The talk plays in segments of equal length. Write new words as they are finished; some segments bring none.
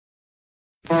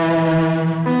The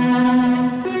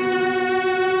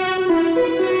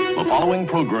following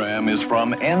program is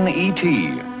from NET,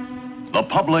 the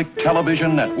Public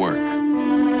Television Network.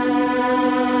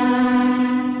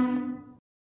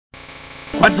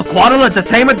 Quetzalcoatl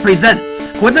Entertainment presents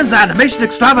Quinton's Animation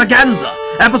Extravaganza,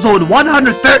 Episode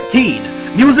 113,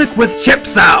 Music with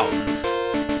Chipsounds.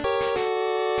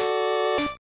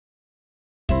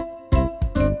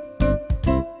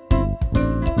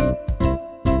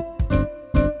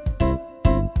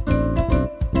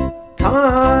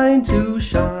 Time to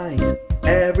shine,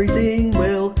 everything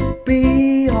will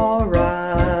be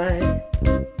alright.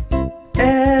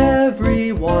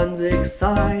 Everyone's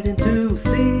excited to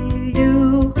see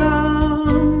you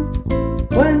come.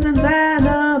 Quinton's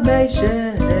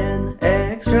Animation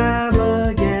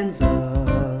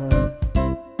Extravaganza.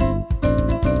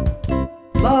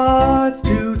 Lots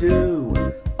to do,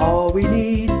 all we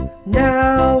need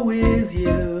now is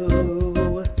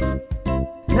you.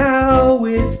 Now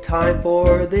it's time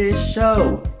for this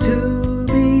show to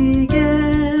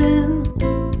begin.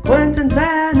 Quinton's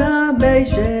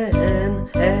Animation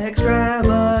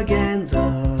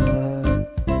Extravaganza.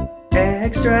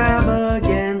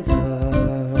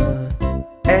 Extravaganza.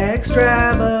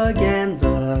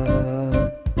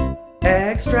 Extravaganza.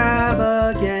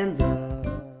 Extravaganza.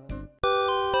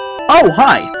 Oh,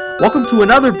 hi! Welcome to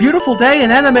another beautiful day in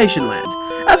Animation Land.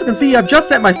 As you can see, I've just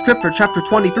set my script for Chapter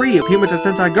 23 of Himata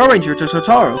Sentai Go Ranger to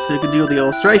Shotaro so you can do the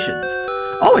illustrations.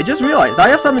 Oh, I just realized, I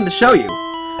have something to show you.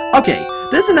 Okay,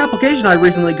 this is an application I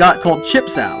recently got called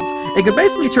Chipsounds. It can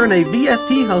basically turn a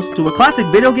VST host to a classic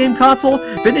video game console,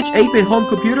 vintage 8-bit home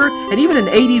computer, and even an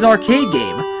 80s arcade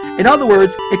game. In other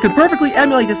words, it can perfectly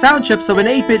emulate the sound chips of an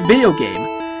 8-bit video game.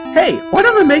 Hey, why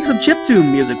don't I make some chiptune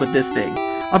music with this thing?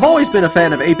 I've always been a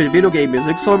fan of 8-bit video game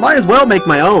music, so I might as well make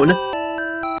my own.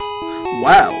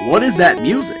 Wow, what is that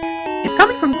music? It's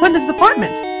coming from Quinton's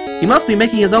apartment. He must be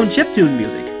making his own chiptune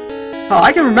music.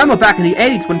 I can remember back in the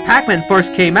 80s when Pac-Man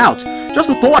first came out. Just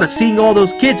the thought of seeing all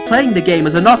those kids playing the game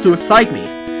is enough to excite me.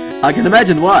 I can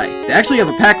imagine why. They actually have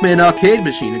a Pac-Man arcade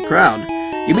machine at Crown.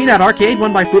 You mean that arcade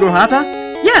one by Furuhata?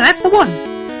 Yeah, that's the one.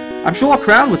 I'm sure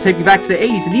Crown would take me back to the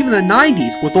 80s and even the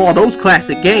 90s with all those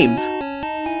classic games.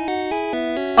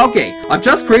 Okay, I've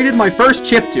just created my first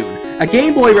chiptune. A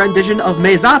Game Boy rendition of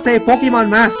Mezase Pokémon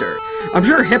Master. I'm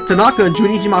sure Hip Tanaka and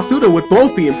Junichi Masuda would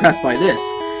both be impressed by this.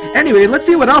 Anyway, let's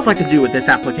see what else I can do with this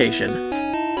application.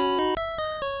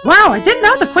 Wow, I didn't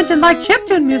know that Quinton liked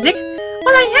chiptune music.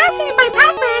 Well, I have seen you play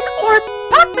Pac-Man, or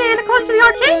Puck-Man according to the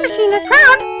arcade machine at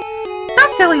Crown.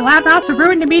 Those silly loudmouths who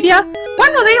ruined the media.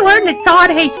 When will they learn that God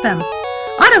hates them?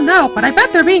 I don't know, but I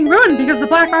bet they're being ruined because the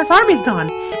Black Ops Army's gone.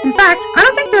 In fact, I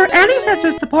don't think there are any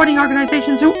censorship-supporting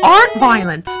organizations who aren't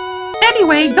violent.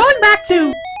 Anyway, going back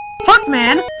to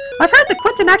Puck-Man, I've heard that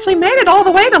Quinton actually made it all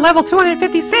the way to level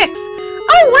 256.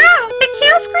 Oh wow, the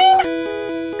kill screen?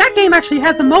 That game actually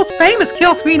has the most famous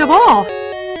kill screen of all.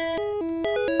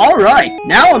 Alright,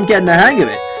 now I'm getting the hang of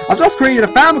it. I've just created a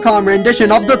Famicom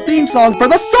rendition of the theme song for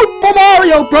the Super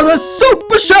Mario Bros.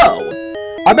 Super Show.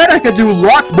 I bet I could do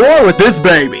lots more with this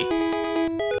baby.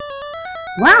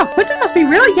 Wow, Quinton must be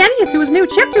really getting into his new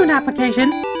chiptune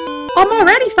application. I'm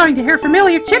already starting to hear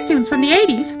familiar chiptunes from the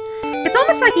 80s. It's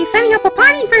almost like he's setting up a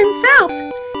party for himself.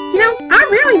 You know, I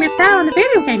really missed out on the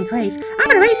video game craze. I'm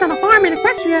gonna race on a farm in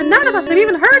Equestria and none of us have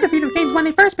even heard of video games when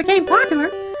they first became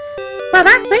popular. Well,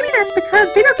 maybe that's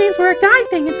because video games were a guy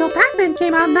thing until Pac-Man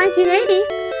came out in 1980.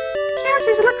 The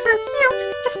characters look so cute,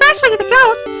 especially the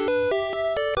ghosts.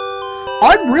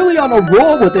 I'm really on a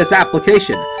roll with this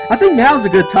application. I think now's a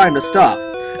good time to stop.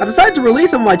 I've decided to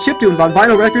release some of my chiptunes on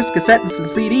vinyl records, cassettes, and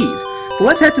CDs. So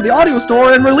let's head to the audio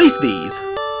store and release these.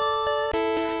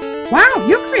 Wow,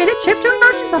 you created chiptune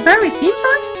versions of various theme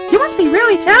songs? You must be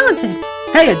really talented.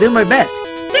 Hey, I do my best.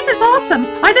 This is awesome.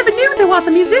 I never knew there was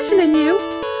a musician in you.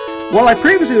 Well, I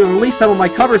previously released some of my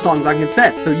cover songs on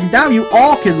cassettes, so now you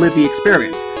all can live the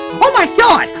experience. Oh my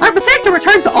god! I've been taken to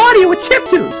return to audio with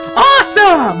chiptunes.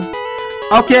 Awesome!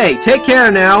 Okay, take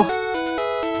care now.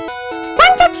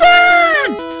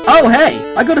 Oh hey,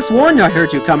 I could have sworn I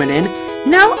heard you coming in.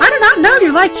 No, I did not know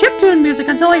you liked chiptune music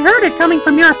until I heard it coming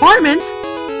from your apartment.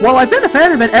 Well, I've been a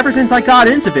fan of it ever since I got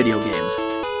into video games.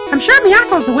 I'm sure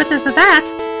Miyako's a witness of that.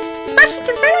 Especially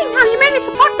considering how you made it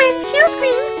to Puck-Man's kill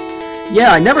screen.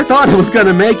 Yeah, I never thought I was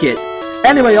gonna make it.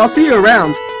 Anyway, I'll see you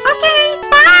around. Okay,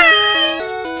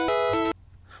 bye!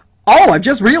 Oh, I've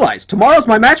just realized, tomorrow's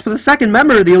my match for the second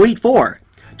member of the Elite Four.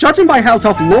 Judging by how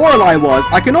tough Lorelei was,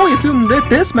 I can only assume that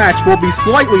this match will be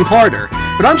slightly harder,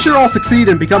 but I'm sure I'll succeed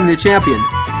in becoming the champion.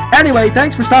 Anyway,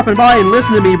 thanks for stopping by and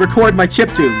listening to me record my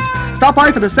chiptunes. Stop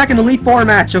by for the second Elite Four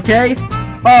match, okay?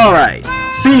 Alright.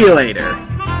 See you later.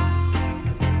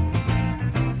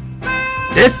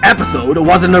 This episode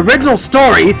was an original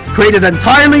story created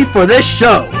entirely for this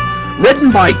show.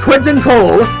 Written by Quinton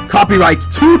Cole, copyright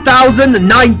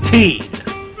 2019.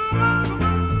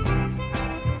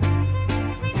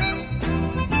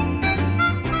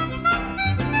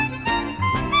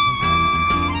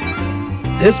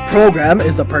 This program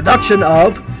is a production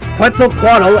of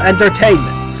Quetzalcoatl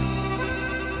Entertainment.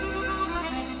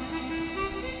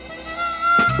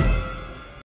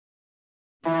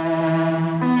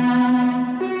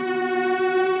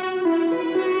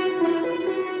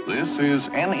 This is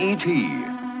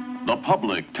NET, the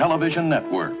Public Television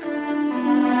Network.